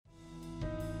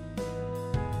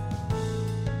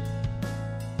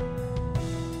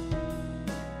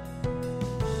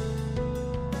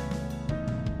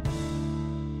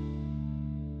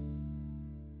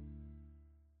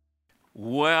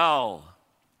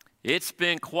It's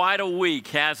been quite a week,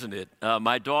 hasn't it?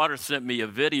 My daughter sent me a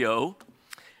video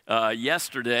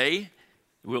yesterday.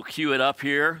 We'll cue it up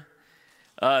here.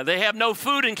 They have no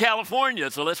food in California,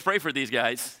 so let's pray for these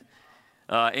guys.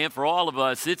 And for all of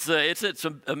us, it's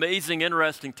an amazing,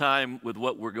 interesting time with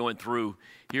what we're going through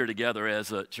here together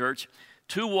as a church.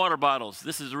 2 water bottles.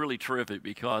 This is really terrific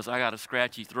because I got a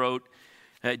scratchy throat.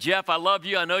 Jeff, I love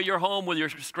you. I know you're home with your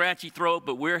scratchy throat,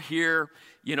 but we're here,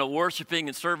 worshiping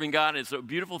and serving God. It's a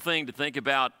beautiful thing to think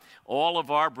about all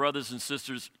of our brothers and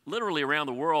sisters literally around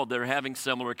the world that are having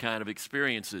similar kind of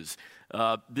experiences.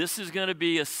 This is going to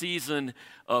be a season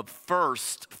of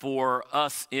first for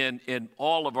us in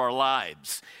all of our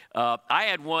lives. I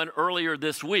had one earlier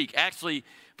this week. Actually,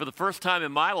 for the first time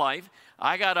in my life,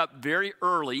 I got up very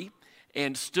early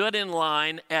and stood in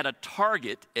line at a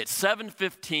Target at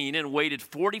 7:15 and waited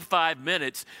 45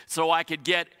 minutes so I could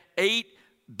get 8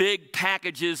 big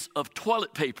packages of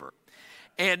toilet paper.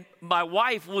 And my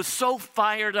wife was so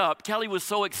fired up. Kelly was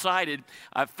so excited.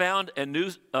 I found a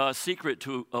new secret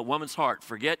to a woman's heart.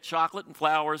 Forget chocolate and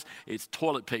flowers. It's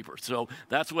toilet paper. So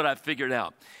that's what I figured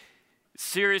out.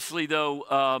 Seriously,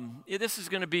 though, this is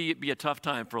going to be a tough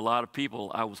time for a lot of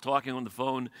people. I was talking on the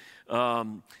phone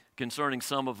concerning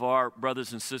some of our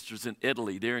brothers and sisters in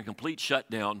Italy. They're in complete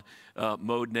shutdown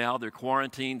mode now. They're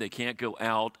quarantined. They can't go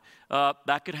out.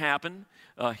 That could happen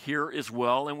here as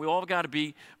well. And we all got to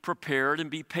be prepared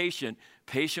and be patient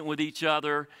with each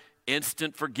other.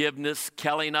 Instant forgiveness.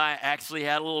 Kelly and I actually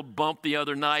had a little bump the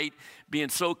other night, being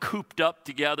so cooped up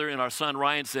together, and our son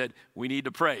Ryan said, we need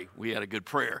to pray. We had a good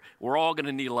prayer. We're all going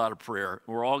to need a lot of prayer.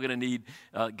 We're all going to need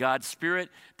God's Spirit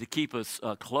to keep us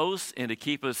close and to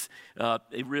keep us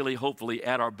really, hopefully,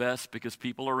 at our best, because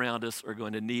people around us are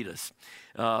going to need us.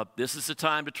 This is the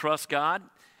time to trust God,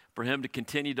 for Him to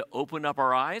continue to open up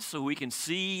our eyes so we can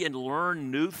see and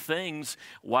learn new things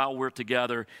while we're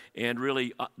together and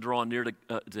really draw near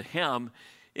to Him.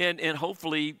 And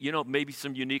hopefully, maybe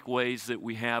some unique ways that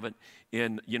we haven't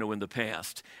in the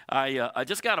past. I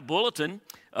just got a bulletin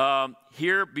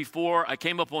here before I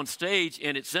came up on stage,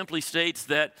 and it simply states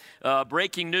that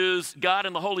breaking news: God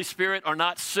and the Holy Spirit are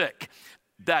not sick.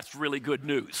 That's really good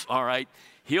news, all right?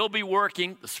 He'll be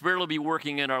working, the Spirit will be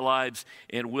working in our lives,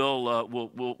 and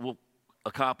we'll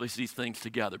accomplish these things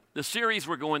together. The series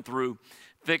we're going through,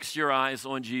 Fix Your Eyes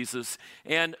on Jesus.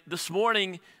 And this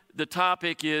morning, the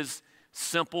topic is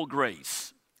simple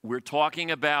grace. We're talking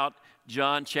about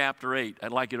John chapter 8.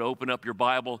 I'd like you to open up your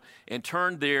Bible and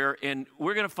turn there, and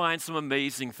we're going to find some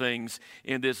amazing things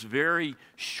in this very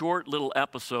short little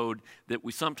episode that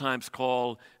we sometimes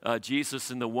call Jesus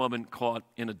and the woman caught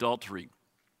in adultery.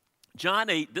 John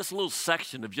 8, this little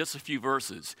section of just a few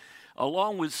verses,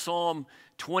 along with Psalm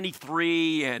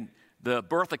 23 and the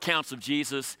birth accounts of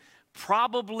Jesus,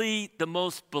 probably the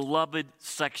most beloved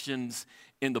sections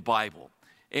in the Bible.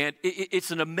 And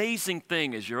it's an amazing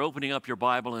thing as you're opening up your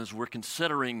Bible and as we're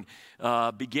considering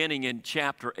beginning in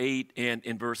chapter 8 and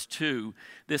in verse 2,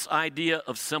 this idea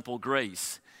of simple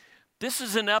grace. This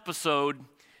is an episode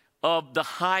of the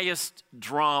highest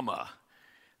drama.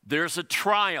 There's a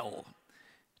trial.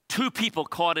 2 people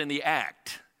caught in the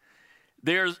act.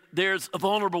 There's a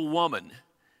vulnerable woman,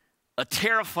 a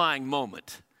terrifying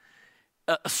moment,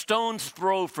 a stone's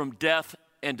throw from death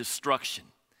and destruction.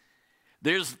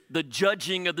 There's the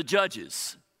judging of the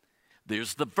judges.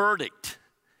 There's the verdict.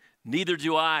 Neither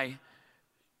do I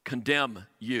condemn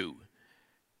you.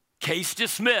 Case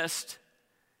dismissed.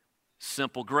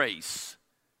 Simple grace.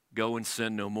 Go and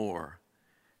sin no more.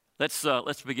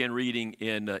 Let's begin reading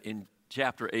in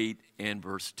chapter 8 and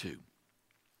verse 2.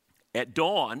 At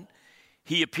dawn,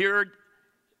 he appeared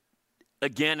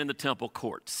again in the temple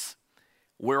courts,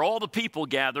 where all the people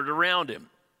gathered around him.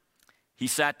 He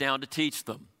sat down to teach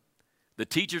them. The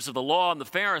teachers of the law and the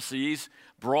Pharisees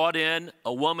brought in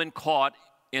a woman caught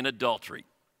in adultery.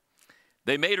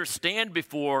 They made her stand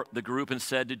before the group and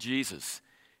said to Jesus,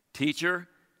 "Teacher,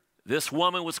 this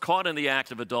woman was caught in the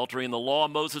act of adultery, and the law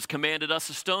of Moses commanded us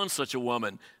to stone such a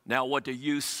woman. Now what do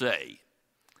you say?"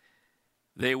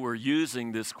 They were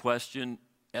using this question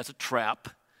as a trap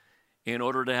in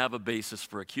order to have a basis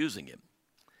for accusing him.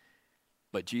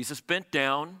 But Jesus bent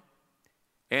down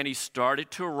and he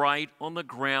started to write on the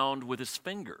ground with his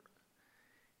finger.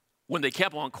 When they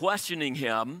kept on questioning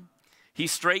him, he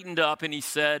straightened up and he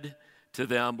said to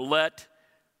them, "Let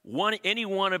any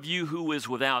one of you who is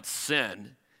without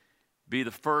sin be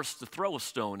the first to throw a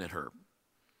stone at her."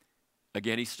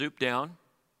 Again, he stooped down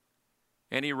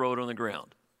and he wrote on the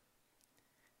ground.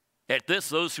 At this,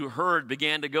 those who heard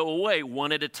began to go away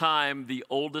one at a time, the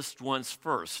oldest ones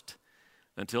first,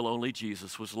 until only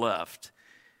Jesus was left,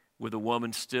 with the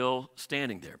woman still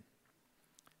standing there.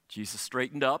 Jesus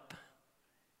straightened up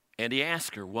and he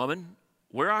asked her, "Woman,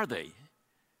 where are they?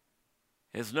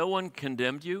 Has no one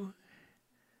condemned you?"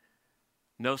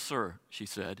 "No, sir," she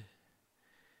said.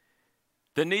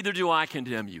 "Then neither do I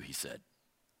condemn you," he said.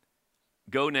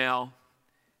 "Go now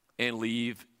and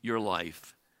leave your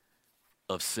life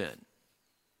of sin."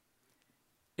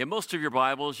 In most of your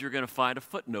Bibles, you're going to find a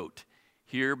footnote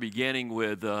here beginning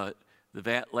with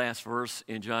that last verse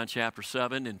in John chapter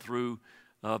 7 and through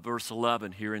verse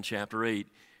 11 here in chapter 8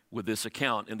 with this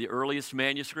account. In the earliest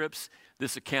manuscripts,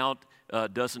 this account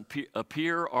doesn't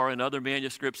appear, or in other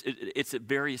manuscripts, it's at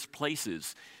various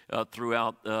places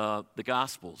throughout the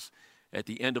Gospels. At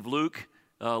the end of Luke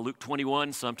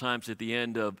 21, sometimes at the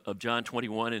end of John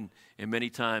 21, and many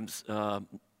times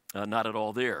not at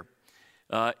all there.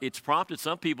 It's prompted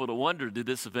some people to wonder, did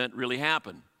this event really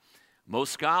happen?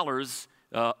 Most scholars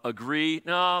agree,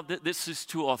 no, this is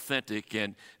too authentic,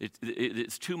 and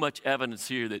it's too much evidence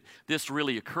here that this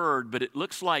really occurred, but it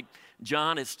looks like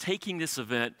John is taking this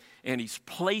event and he's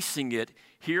placing it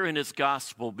here in his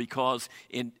gospel, because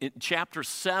in chapter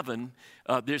 7,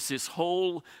 there's this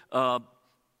whole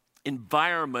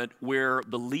environment where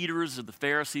the leaders of the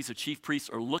Pharisees, the chief priests,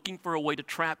 are looking for a way to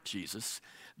trap Jesus.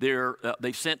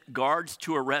 They've sent guards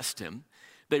to arrest him.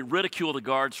 They ridicule the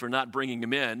guards for not bringing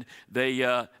him in.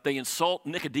 They insult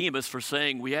Nicodemus for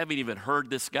saying, "We haven't even heard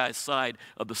this guy's side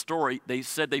of the story." They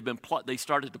said they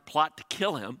started to plot to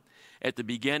kill him at the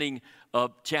beginning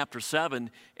of chapter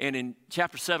 7. And in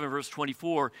chapter 7, verse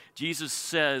 24, Jesus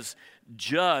says,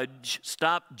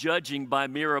 stop judging by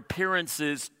mere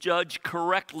appearances, judge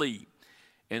correctly.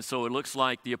 And so it looks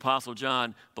like the Apostle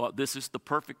John thought this is the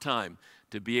perfect time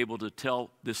to be able to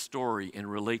tell this story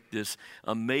and relate this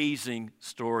amazing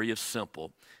story of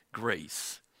simple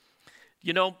grace.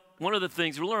 You know, one of the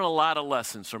things, we learn a lot of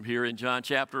lessons from here in John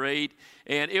chapter 8,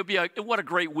 and what a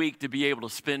great week to be able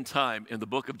to spend time in the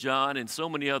book of John and so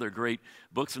many other great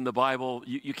books in the Bible.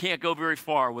 You can't go very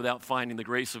far without finding the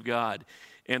grace of God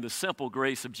and the simple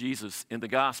grace of Jesus in the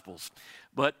Gospels.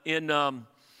 But in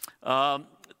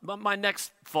my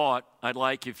next thought, I'd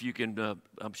like if you can,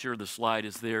 I'm sure the slide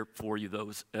is there for you,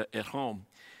 those at home.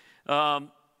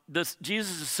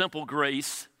 Jesus' simple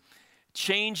grace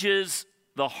changes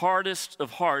the hardest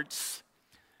of hearts,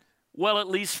 well, at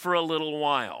least for a little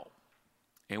while.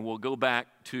 And we'll go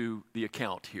back to the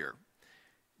account here.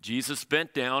 Jesus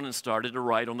bent down and started to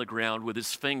write on the ground with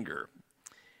his finger.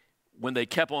 When they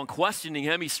kept on questioning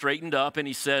him, he straightened up and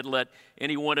he said, "Let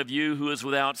any one of you who is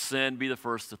without sin be the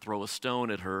first to throw a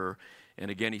stone at her."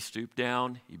 And again he stooped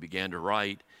down, he began to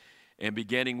write, and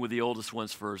beginning with the oldest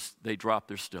ones first, they dropped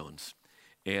their stones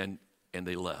and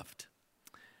they left.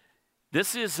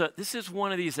 This is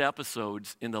one of these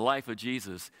episodes in the life of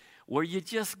Jesus where you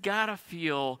just gotta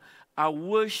feel, I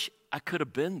wish I could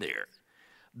have been there.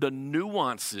 The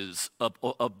nuances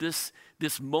of this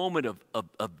moment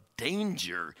of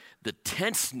danger, the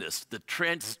tenseness, the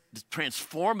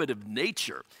transformative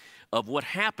nature of what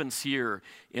happens here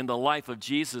in the life of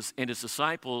Jesus and his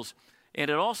disciples. And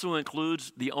it also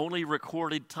includes the only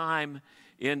recorded time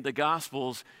in the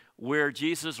Gospels where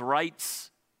Jesus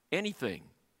writes anything.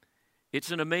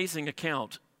 It's an amazing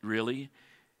account, really.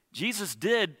 Jesus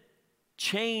did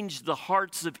change the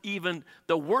hearts of even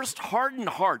the worst hardened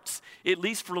hearts, at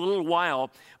least for a little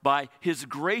while, by his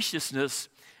graciousness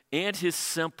and his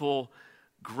simple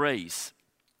grace.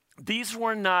 These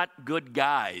were not good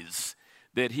guys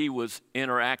that he was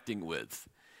interacting with.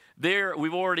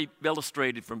 We've already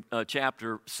illustrated from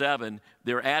chapter 7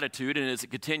 their attitude, and as it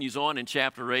continues on in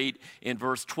chapter 8, in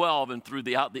verse 12, and through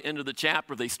the end of the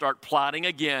chapter, they start plotting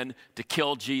again to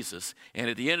kill Jesus.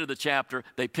 And at the end of the chapter,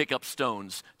 they pick up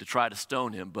stones to try to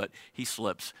stone him, but he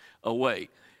slips away.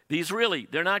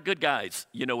 They're not good guys,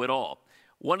 at all.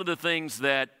 One of the things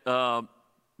that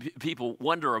people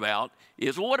wonder about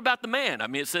is, well, what about the man? I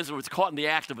mean, it says it was caught in the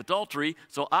act of adultery,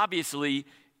 so obviously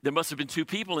there must have been two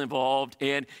people involved,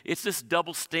 and it's this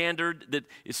double standard that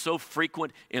is so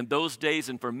frequent in those days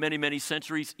and for many, many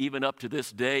centuries, even up to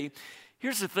this day.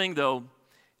 Here's the thing, though.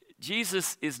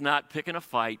 Jesus is not picking a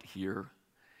fight here.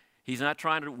 He's not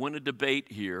trying to win a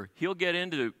debate here. He'll get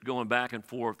into going back and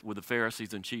forth with the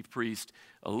Pharisees and chief priests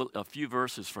a few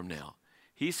verses from now.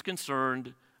 He's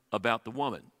concerned about the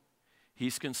woman.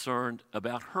 He's concerned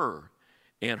about her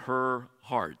and her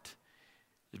heart.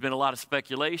 There's been a lot of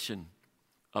speculation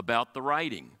about the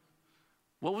writing.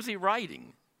 What was he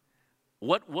writing?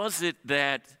 What was it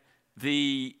that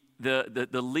the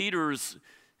leaders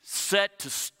set to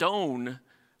stone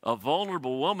a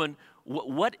vulnerable woman?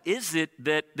 What is it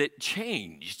that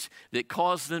changed, that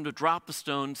caused them to drop the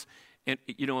stones and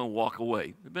walk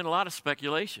away? There's been a lot of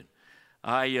speculation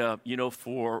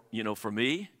For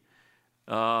me,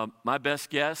 my best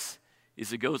guess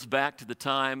is it goes back to the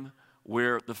time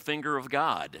where the finger of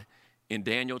God in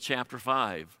Daniel chapter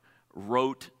 5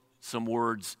 wrote some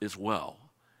words as well.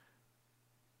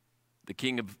 The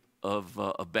king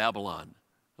of Babylon,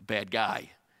 a bad guy,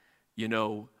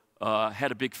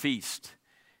 had a big feast.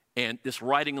 And this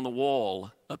writing on the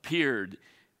wall appeared,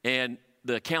 and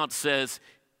the account says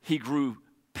he grew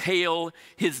pale,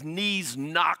 his knees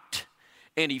knocked,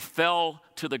 and he fell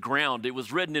to the ground. It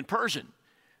was written in Persian,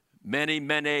 Mene,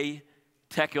 Mene,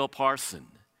 Tekel Parsin,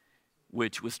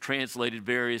 which was translated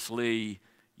variously,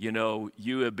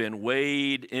 you have been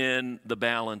weighed in the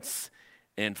balance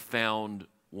and found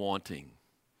wanting.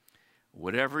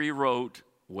 Whatever he wrote,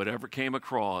 whatever came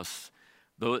across,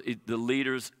 the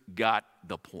leaders got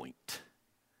the point.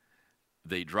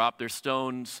 They dropped their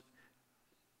stones.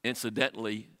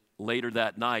 Incidentally, later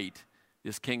that night,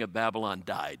 this king of Babylon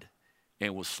died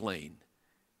and was slain.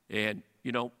 And,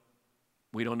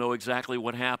 we don't know exactly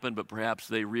what happened, but perhaps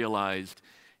they realized,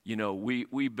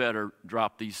 we better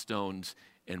drop these stones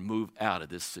and move out of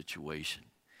this situation.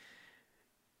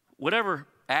 Whatever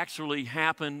actually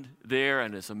happened there,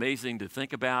 and it's amazing to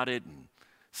think about it and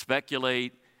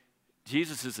speculate,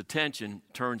 Jesus' attention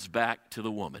turns back to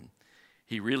the woman.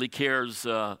 He really cares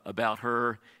about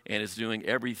her and is doing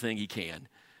everything he can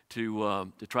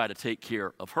to try to take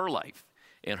care of her life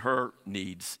and her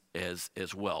needs as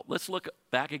well. Let's look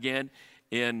back again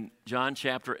in John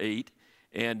chapter 8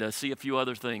 and see a few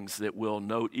other things that we'll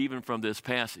note even from this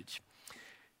passage.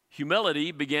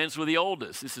 Humility begins with the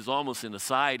oldest. This is almost an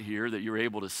aside here that you're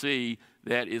able to see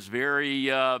that is very,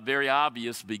 very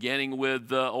obvious. Beginning with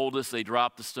the oldest, they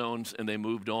dropped the stones and they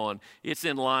moved on. It's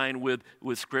in line with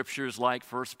scriptures like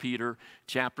 1 Peter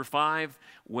chapter 5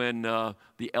 when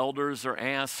the elders are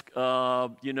asked,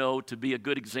 to be a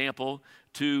good example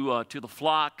to the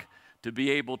flock, to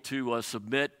be able to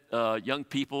submit, young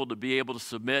people to be able to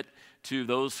submit to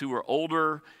those who are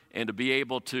older and to be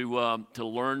able to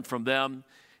learn from them.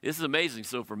 This is amazing.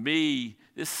 So for me,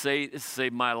 this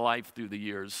saved my life through the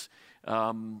years.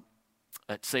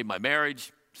 It saved my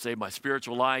marriage, saved my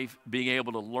spiritual life, being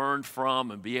able to learn from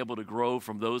and be able to grow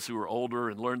from those who are older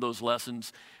and learn those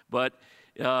lessons. But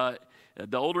the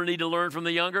older need to learn from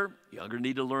the younger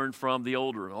need to learn from the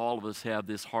older. And all of us have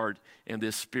this heart and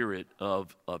this spirit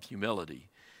of humility.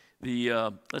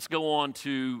 Let's go on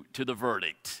to the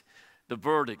verdict. The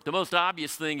verdict. The most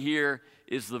obvious thing here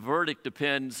is the verdict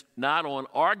depends not on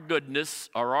our goodness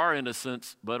or our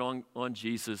innocence, but on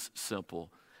Jesus' simple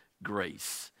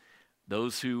grace.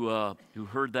 Those who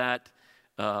heard that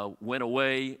went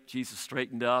away. Jesus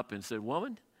straightened up and said,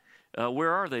 "Woman,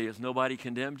 where are they? Has nobody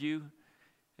condemned you?"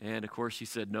 And of course she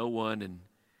said, "No one." And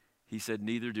he said,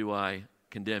 "Neither do I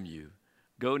condemn you.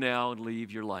 Go now and leave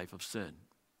your life of sin."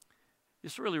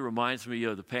 This really reminds me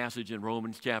of the passage in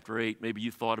Romans chapter 8. Maybe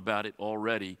you thought about it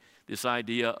already, this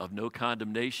idea of no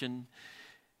condemnation.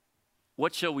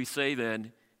 What shall we say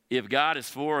then? If God is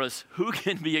for us, who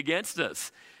can be against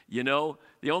us? The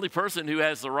only person who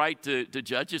has the right to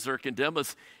judge us or condemn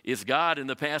us is God. And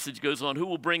the passage goes on, who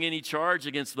will bring any charge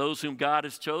against those whom God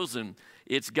has chosen?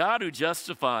 It's God who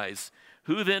justifies.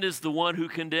 Who then is the one who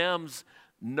condemns?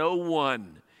 No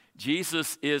one.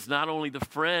 Jesus is not only the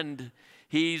friend,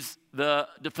 he's the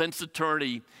defense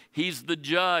attorney. He's the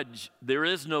judge. There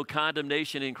is no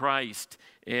condemnation in Christ.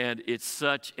 And it's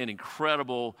such an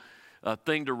incredible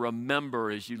thing to remember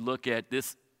as you look at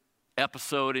this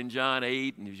episode in John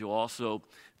 8, and as you also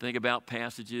think about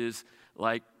passages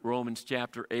like Romans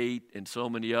chapter 8 and so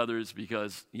many others,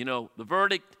 because, the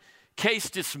verdict, case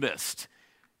dismissed,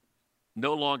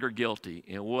 no longer guilty.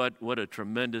 And what a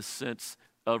tremendous sense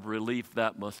of relief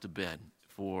that must have been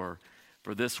for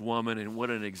this woman, and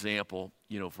what an example,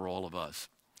 for all of us.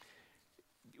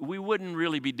 We wouldn't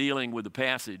really be dealing with the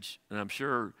passage, and I'm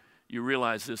sure you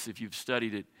realize this if you've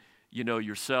studied it,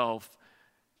 yourself.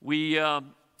 We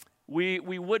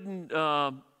wouldn't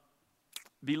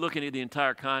be looking at the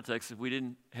entire context if we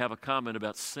didn't have a comment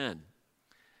about sin.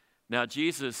 Now,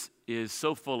 Jesus is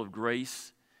so full of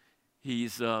grace.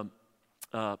 He's so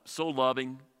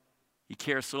loving. He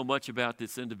cares so much about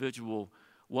this individual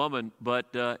woman,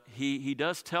 but he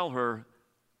does tell her,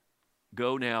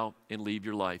 go now and leave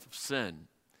your life of sin.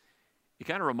 It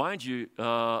kind of reminds you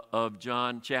of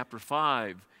John chapter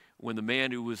 5, when the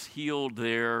man who was healed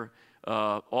there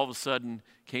all of a sudden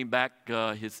came back,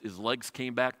 his legs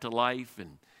came back to life,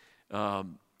 and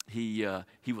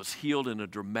he was healed in a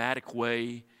dramatic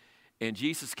way. And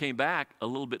Jesus came back a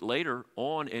little bit later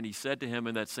on, and he said to him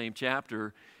in that same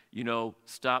chapter,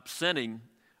 stop sinning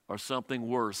or something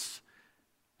worse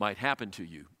might happen to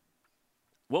you.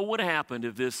 What would have happened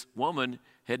if this woman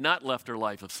had not left her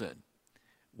life of sin?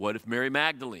 What if Mary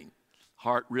Magdalene,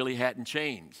 heart really hadn't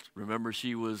changed? Remember,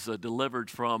 she was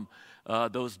delivered from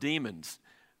those demons.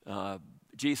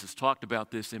 Jesus talked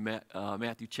about this in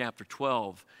Matthew chapter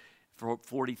 12,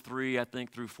 43, I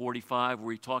think, through 45,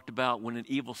 where he talked about when an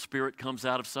evil spirit comes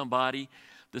out of somebody,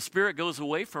 the spirit goes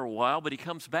away for a while, but he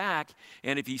comes back,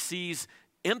 and if he sees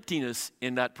emptiness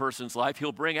in that person's life,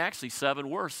 he'll bring actually 7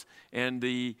 worse, and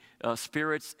the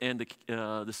spirits and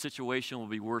the situation will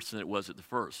be worse than it was at the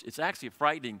first. It's actually a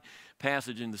frightening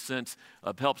passage in the sense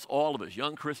of helps all of us,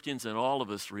 young Christians and all of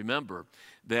us, remember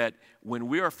that when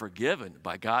we are forgiven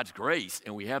by God's grace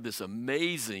and we have this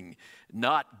amazing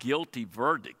not guilty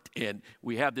verdict and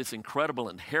we have this incredible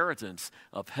inheritance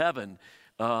of heaven,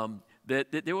 that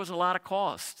there was a lot of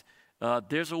cost.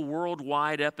 There's a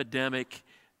worldwide epidemic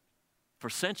for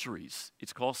centuries.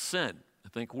 It's called sin. I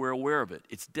think we're aware of it.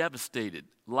 It's devastated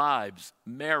lives,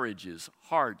 marriages,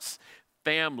 hearts,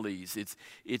 families.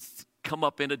 It's come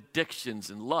up in addictions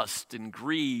and lust and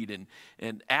greed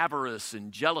and avarice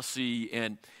and jealousy,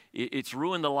 and it's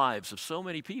ruined the lives of so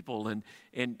many people.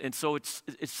 And so it's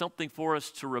something for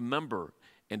us to remember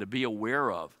and to be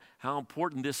aware of how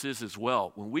important this is as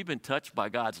well. When we've been touched by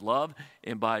God's love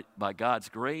and by God's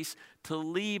grace, to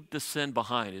leave the sin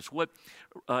behind. It's what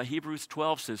Hebrews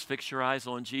 12 says, fix your eyes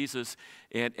on Jesus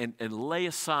and lay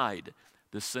aside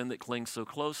the sin that clings so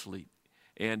closely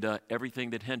and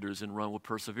everything that hinders, and run with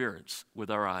perseverance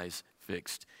with our eyes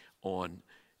fixed on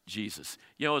Jesus.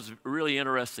 You know, it's a really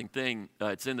interesting thing.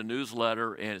 It's in the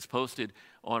newsletter and it's posted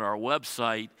on our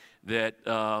website that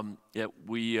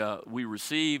we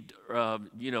received, a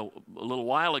little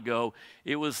while ago.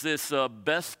 It was this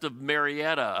Best of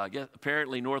Marietta. I guess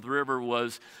apparently North River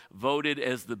was voted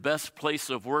as the best place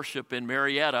of worship in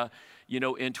Marietta,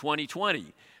 in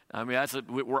 2020. I mean,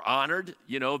 we're honored,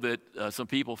 that some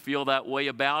people feel that way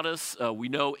about us. We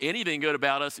know anything good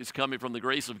about us is coming from the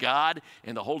grace of God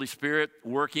and the Holy Spirit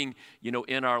working,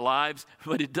 in our lives.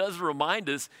 But it does remind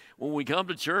us when we come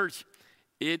to church,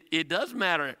 it does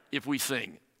matter if we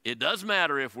sing. It does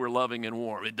matter if we're loving and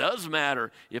warm. It does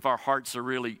matter if our hearts are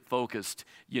really focused,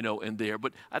 in there.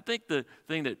 But I think the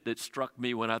thing that struck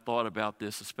me when I thought about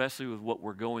this, especially with what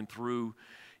we're going through,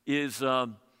 is,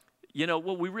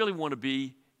 what we really want to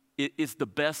be is the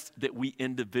best that we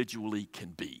individually can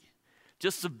be.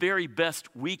 Just the very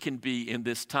best we can be in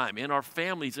this time, in our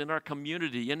families, in our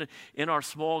community, in our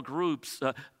small groups.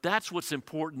 That's what's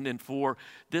important, and for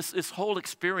this whole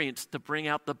experience to bring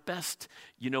out the best,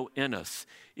 in us.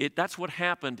 That's what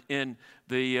happened in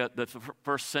the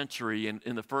first century and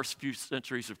in the first few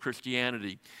centuries of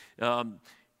Christianity.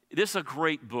 This is a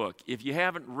great book. If you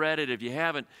haven't read it, if you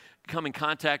haven't come in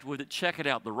contact with it, check it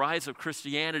out, The Rise of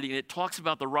Christianity. And it talks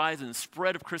about the rise and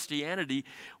spread of Christianity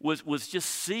was just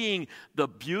seeing the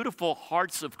beautiful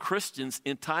hearts of Christians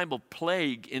in time of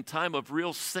plague, in time of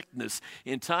real sickness,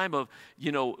 in time of,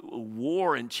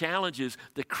 war and challenges.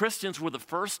 The Christians were the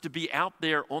first to be out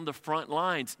there on the front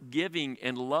lines, giving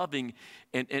and loving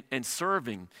and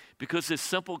serving, because this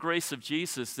simple grace of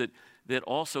Jesus that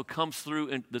also comes through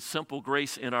in the simple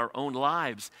grace in our own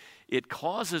lives, it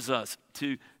causes us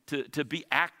to be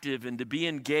active and to be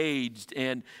engaged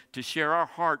and to share our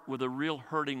heart with a real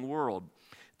hurting world.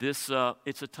 It's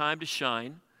a time to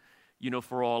shine,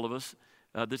 for all of us.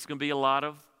 There's going to be a lot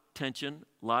of tension,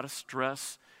 a lot of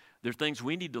stress. There are things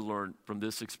we need to learn from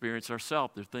this experience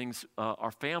ourselves. There are things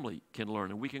our family can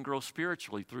learn, and we can grow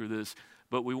spiritually through this.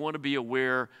 But we want to be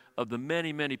aware of the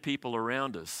many, many people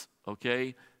around us,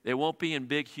 okay? They won't be in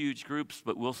big, huge groups,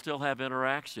 but we'll still have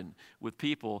interaction with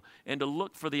people, and to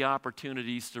look for the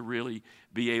opportunities to really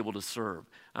be able to serve.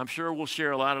 I'm sure we'll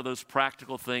share a lot of those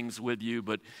practical things with you,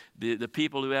 but the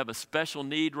people who have a special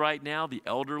need right now, the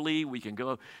elderly, we can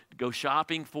go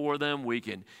shopping for them. We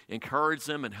can encourage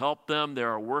them and help them.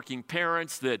 There are working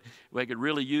parents that we could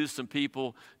really use some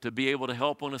people to be able to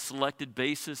help on a selected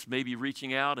basis, maybe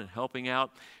reaching out and helping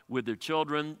out with their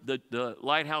children. The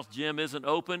Lighthouse Gym isn't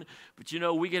open, but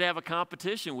we could have a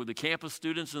competition with the campus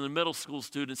students and the middle school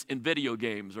students in video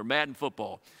games or Madden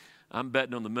football. I'm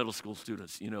betting on the middle school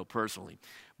students, personally.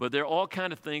 But there are all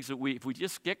kind of things that if we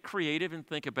just get creative and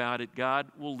think about it, God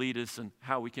will lead us in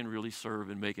how we can really serve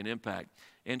and make an impact.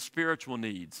 And spiritual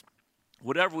needs.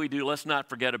 Whatever we do, let's not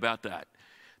forget about that.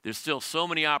 There's still so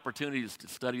many opportunities to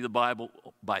study the Bible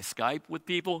by Skype with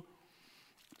people.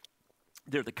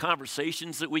 There are the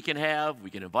conversations that we can have. We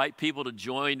can invite people to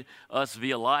join us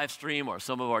via live stream or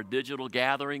some of our digital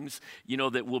gatherings,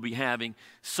 that we'll be having.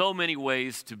 So many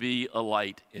ways to be a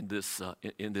light in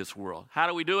this world. How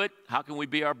do we do it? How can we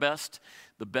be our best?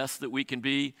 The best that we can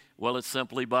be? Well, it's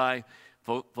simply by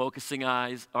focusing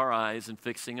our eyes and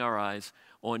fixing our eyes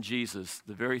on Jesus,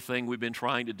 the very thing we've been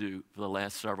trying to do for the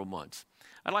last several months.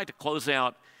 I'd like to close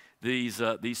out these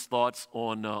thoughts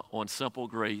on simple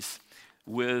grace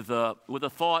with a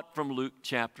thought from Luke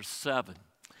chapter 7.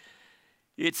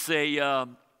 It's a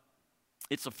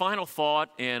final thought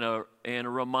and a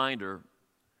reminder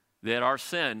that our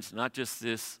sins, not just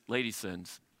this lady's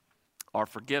sins, are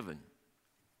forgiven.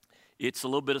 It's a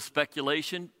little bit of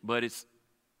speculation, but it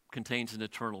contains an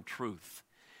eternal truth.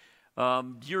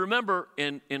 Do you remember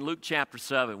in Luke chapter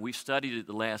 7, we studied it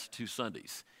the last 2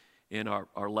 Sundays in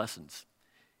our lessons.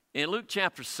 In Luke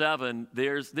chapter 7,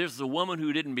 there's the woman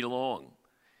who didn't belong.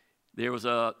 There was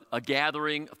a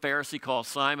gathering, a Pharisee called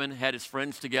Simon had his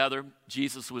friends together.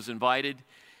 Jesus was invited.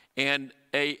 And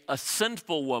a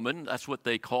sinful woman, that's what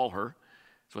they call her,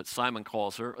 that's what Simon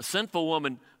calls her, a sinful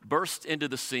woman bursts into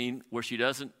the scene where she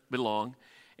doesn't belong,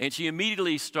 and she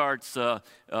immediately starts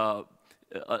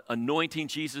anointing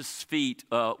Jesus' feet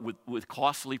with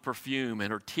costly perfume,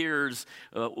 and her tears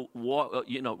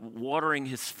watering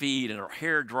his feet, and her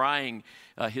hair drying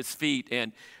his feet.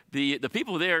 And the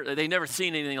people there, they never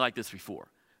seen anything like this before.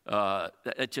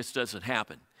 That just doesn't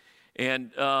happen.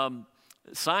 And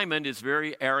Simon is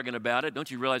very arrogant about it.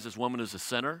 Don't you realize this woman is a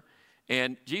sinner?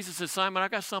 And Jesus says, Simon, I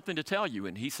got something to tell you.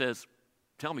 And he says,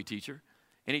 tell me, teacher.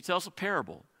 And he tells a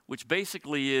parable, which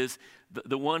basically is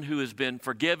the one who has been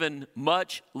forgiven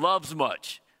much loves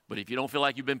much. But if you don't feel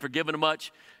like you've been forgiven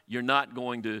much, you're not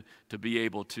going to be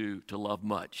able to love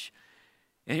much.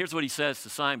 And here's what he says to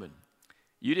Simon.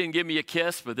 You didn't give me a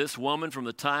kiss, but this woman from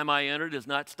the time I entered has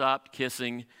not stopped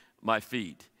kissing my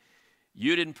feet.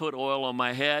 You didn't put oil on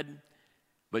my head,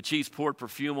 but she's poured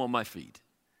perfume on my feet.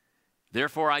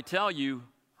 Therefore, I tell you,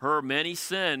 her many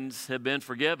sins have been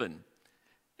forgiven,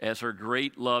 as her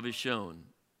great love is shown.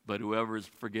 But whoever is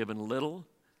forgiven little,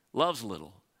 loves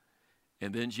little.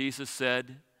 And then Jesus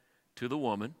said to the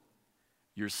woman,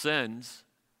 your sins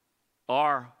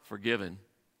are forgiven.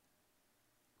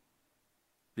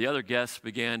 The other guests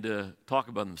began to talk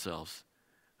about themselves.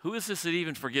 Who is this that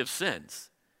even forgives sins?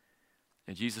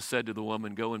 And Jesus said to the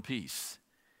woman, go in peace.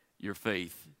 Your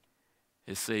faith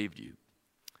has saved you.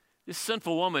 This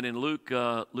sinful woman in Luke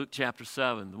chapter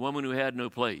 7, the woman who had no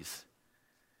place.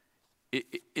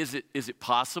 Is it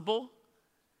possible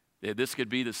that this could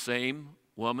be the same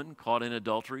woman caught in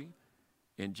adultery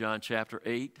in John chapter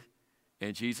 8?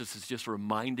 And Jesus is just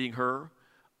reminding her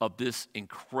of this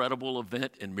incredible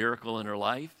event and miracle in her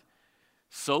life.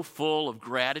 So full of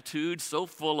gratitude, so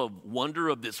full of wonder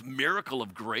of this miracle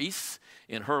of grace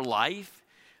in her life,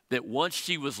 that once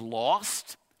she was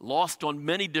lost on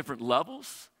many different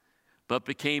levels, but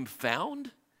became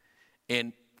found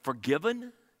and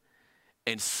forgiven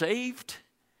and saved,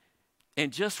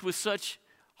 and just with such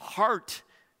heart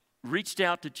reached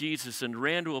out to Jesus and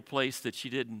ran to a place that she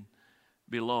didn't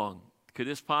belong. Could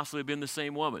this possibly have been the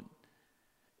same woman?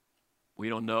 We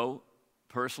don't know.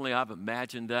 Personally, I've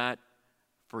imagined that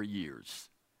for years.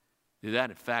 That,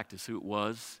 in fact, is who it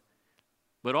was.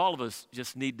 But all of us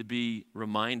just need to be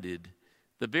reminded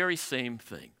the very same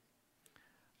thing.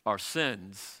 Our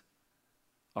sins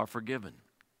are forgiven.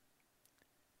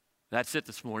 That's it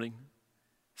this morning.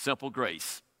 Simple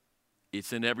grace.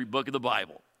 It's in every book of the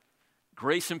Bible.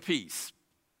 Grace and peace,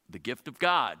 the gift of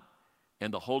God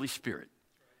and the Holy Spirit,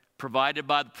 provided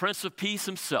by the Prince of Peace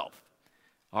himself,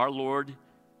 our Lord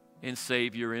and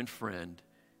Savior and friend,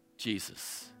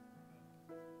 Jesus.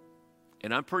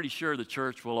 And I'm pretty sure the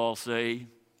church will all say,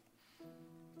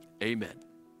 amen.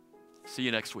 See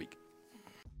you next week.